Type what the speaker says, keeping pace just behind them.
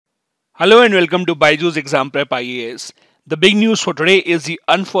Hello and welcome to BYJU'S Exam Prep IAS. The big news for today is the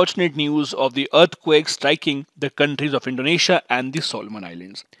unfortunate news of the earthquake striking the countries of Indonesia and the Solomon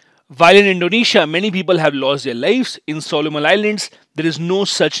Islands. While in Indonesia, many people have lost their lives, in Solomon Islands, there is no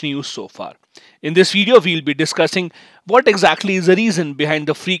such news so far. In this video, we'll be discussing what exactly is the reason behind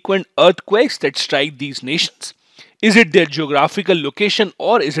the frequent earthquakes that strike these nations. Is it their geographical location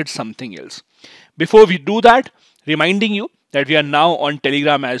or is it something else? Before we do that, reminding you that we are now on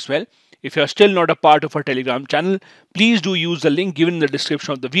Telegram as well. If you are still not a part of our Telegram channel, please do use the link given in the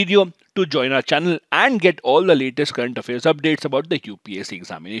description of the video to join our channel and get all the latest current affairs updates about the UPSC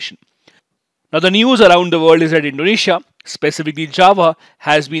examination. Now, the news around the world is that Indonesia, specifically Java,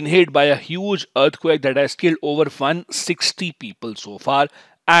 has been hit by a huge earthquake that has killed over 160 people so far,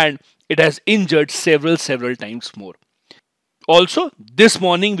 and it has injured several times more. Also, this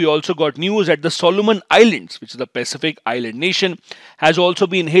morning we also got news that the Solomon Islands, which is a Pacific island nation, has also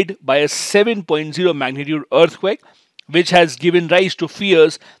been hit by a 7.0 magnitude earthquake, which has given rise to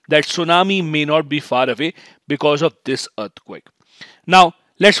fears that tsunami may not be far away because of this earthquake. Now,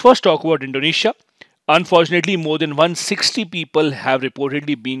 let's first talk about Indonesia. Unfortunately, more than 160 people have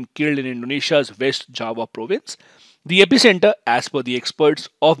reportedly been killed in Indonesia's West Java province. The epicenter, as per the experts,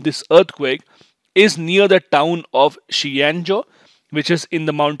 of this earthquake is near the town of Cianjur, which is in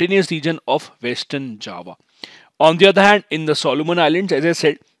the mountainous region of Western Java. On the other hand, in the Solomon Islands, as I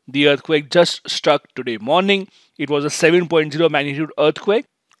said, the earthquake just struck today morning. It was a 7.0 magnitude earthquake,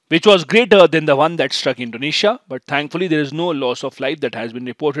 which was greater than the one that struck Indonesia, but thankfully there is no loss of life that has been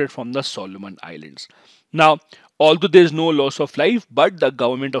reported from the Solomon Islands. Now, although there is no loss of life, but the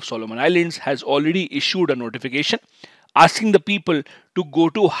government of Solomon Islands has already issued a notification asking the people to go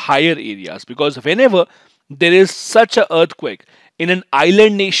to higher areas, because whenever there is such an earthquake in an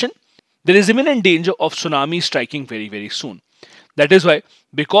island nation, there is imminent danger of tsunami striking very soon. That is why,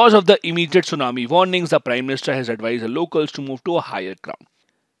 because of the immediate tsunami warnings, the Prime Minister has advised the locals to move to a higher ground.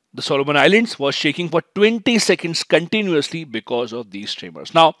 The Solomon Islands was shaking for 20 seconds continuously because of these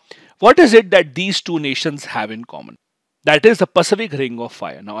tremors. Now, what is it that these two nations have in common? That is the Pacific Ring of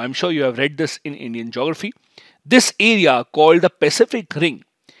Fire. Now, I'm sure you have read this in Indian geography. This area, called the Pacific Ring,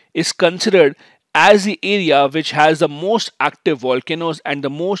 is considered as the area which has the most active volcanoes and the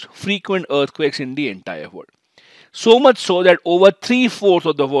most frequent earthquakes in the entire world. So much so that over 3/4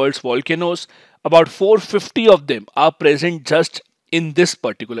 of the world's volcanoes, about 450 of them, are present just in this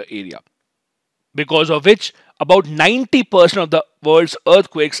particular area, because of which about 90% of the world's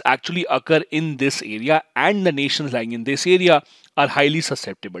earthquakes actually occur in this area, and the nations lying in this area are highly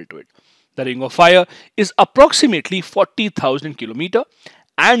susceptible to it. The Ring of Fire is approximately 40,000 kilometers,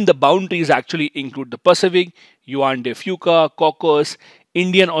 and the boundaries actually include the Pacific, Yuan de Fuca, Cocos,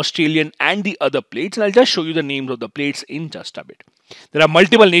 Indian, Australian, and the other plates. And I'll just show you the names of the plates in just a bit. There are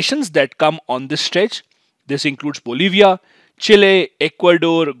multiple nations that come on this stretch. This includes Bolivia, Chile,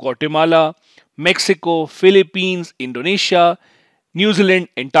 Ecuador, Guatemala, Mexico, Philippines, Indonesia, New Zealand,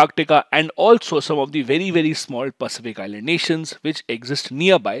 Antarctica, and also some of the very small Pacific Island nations which exist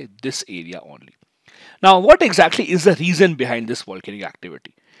nearby this area only. Now, what exactly is the reason behind this volcanic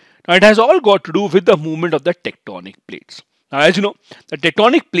activity? Now, it has all got to do with the movement of the tectonic plates. Now, as you know, the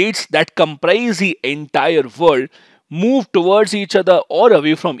tectonic plates that comprise the entire world move towards each other or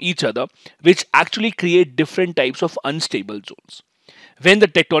away from each other, which actually create different types of unstable zones. When the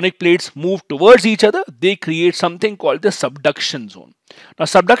tectonic plates move towards each other, they create something called the subduction zone. Now,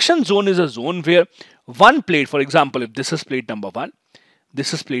 subduction zone is a zone where one plate, for example, if this is plate number 1,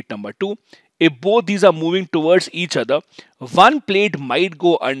 this is plate number 2, if both these are moving towards each other, one plate might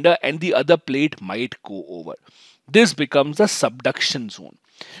go under and the other plate might go over. This becomes the subduction zone.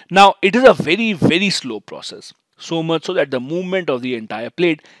 Now, it is a very slow process, so much so that the movement of the entire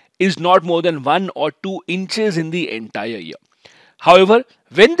plate is not more than 1 or 2 inches in the entire year. However,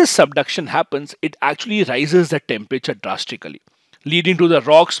 when this subduction happens, it actually rises the temperature drastically, leading to the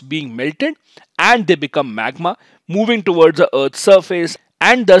rocks being melted and they become magma, moving towards the Earth's surface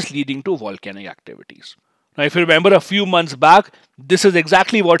and thus leading to volcanic activities. Now, if you remember a few months back, this is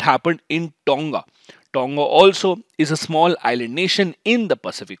exactly what happened in Tonga. Tonga also is a small island nation in the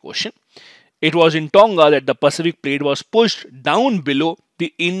Pacific Ocean. It was in Tonga that the Pacific plate was pushed down below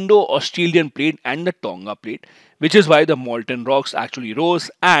the Indo-Australian plate and the Tonga plate, which is why the molten rocks actually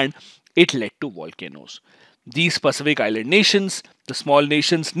rose and it led to volcanoes. These Pacific Island nations, the small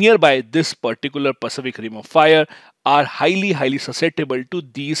nations nearby this particular Pacific Rim of Fire, are highly susceptible to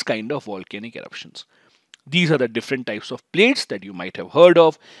these kind of volcanic eruptions. These are the different types of plates that you might have heard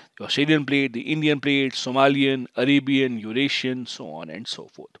of: the Australian plate, the Indian plate, Somalian, Arabian, Eurasian, so on and so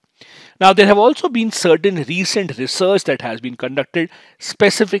forth. Now, there have also been certain recent research that has been conducted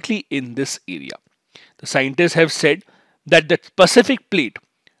specifically in this area. The scientists have said that the Pacific plate,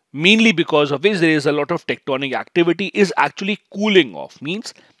 mainly because of which there is a lot of tectonic activity, is actually cooling off,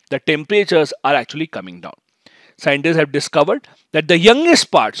 means the temperatures are actually coming down. Scientists have discovered that the youngest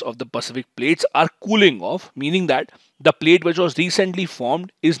parts of the Pacific plates are cooling off, meaning that the plate which was recently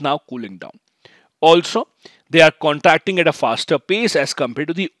formed is now cooling down. Also, they are contracting at a faster pace as compared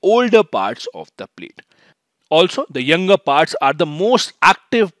to the older parts of the plate. Also, the younger parts are the most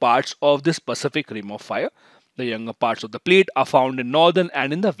active parts of this Pacific Rim of Fire. The younger parts of the plate are found in northern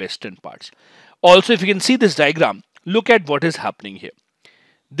and in the western parts. Also, if you can see this diagram, look at what is happening here.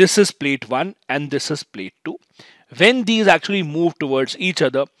 This is plate 1 and this is plate 2. When these actually move towards each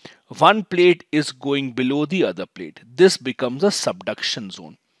other, one plate is going below the other plate. This becomes a subduction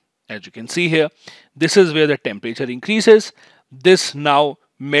zone. As you can see here, this is where the temperature increases. This now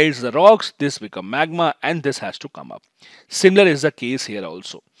melts the rocks, this becomes magma, and this has to come up. Similar is the case here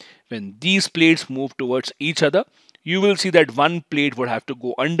also. When these plates move towards each other, you will see that one plate would have to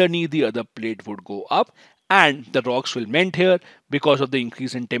go underneath, the other plate would go up, and the rocks will melt here because of the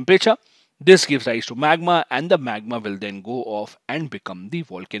increase in temperature. This gives rise to magma, and the magma will then go off and become the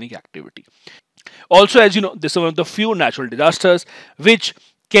volcanic activity. Also, as you know, this is one of the few natural disasters which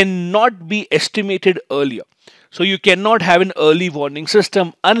cannot be estimated earlier. So you cannot have an early warning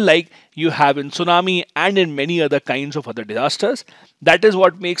system unlike you have in tsunami and in many other kinds of other disasters. That is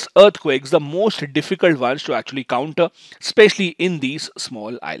what makes earthquakes the most difficult ones to actually counter, especially in these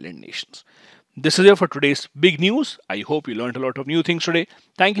small island nations. This is it for today's big news. I hope you learned a lot of new things today.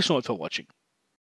 Thank you so much for watching.